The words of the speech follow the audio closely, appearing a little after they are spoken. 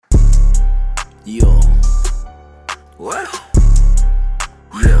Yo. What?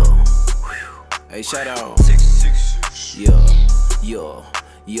 Yo. Hey, shout out. Yo.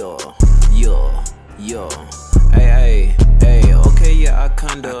 Hey. Okay, yeah, I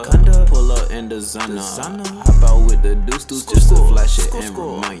kinda pull up in the Zana. Hop out with the deuce just to flash it and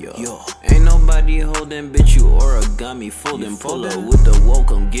remind ya. Ain't nobody holding, bitch, you origami folding. Pull up with the woke,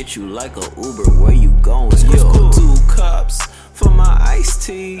 come get you like a Uber. Where you going? Yo, 2 cups for my iced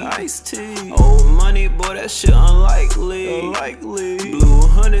tea. Old money, boy, that shit unlikely. Blue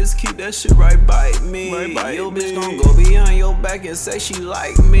hunnits, keep that shit right by me. Yo, bitch gon' go behind your back and say she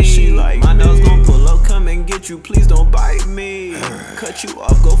like me. My dogs gon' pull up, come and get you, please don't bite me. Cut you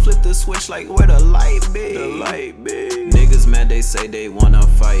off, go flip the switch like where the light be. Niggas mad, they say they wanna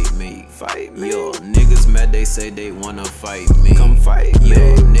fight me. Yo, niggas mad, they say they wanna fight me. Come fight me.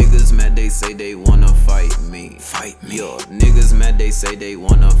 Yo, niggas mad, they say they wanna fight me. Yo, niggas mad, they say they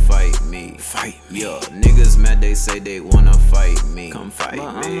wanna fight me. Yo, niggas mad, they say they wanna fight me. Come fight me.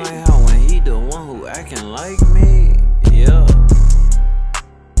 But I'm like, how when he the one who acting like me? Yeah.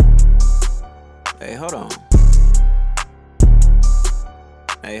 Hey, hold on.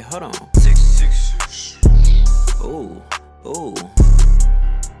 Ooh.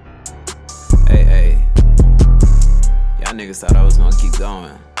 Hey. Y'all niggas thought I was gonna keep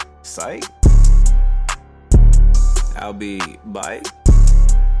going. Psych. I'll be bite.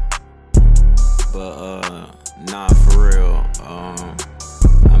 But nah, for real.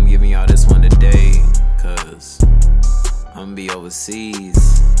 I'm giving y'all this one today, cause I'm gonna be overseas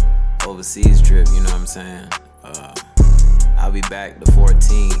trip, you know what I'm saying? I'll be back the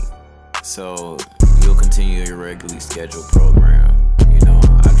 14th, so you'll continue your regularly scheduled program. You know,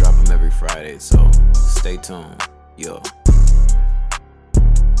 I drop them every Friday, so stay tuned. Yo.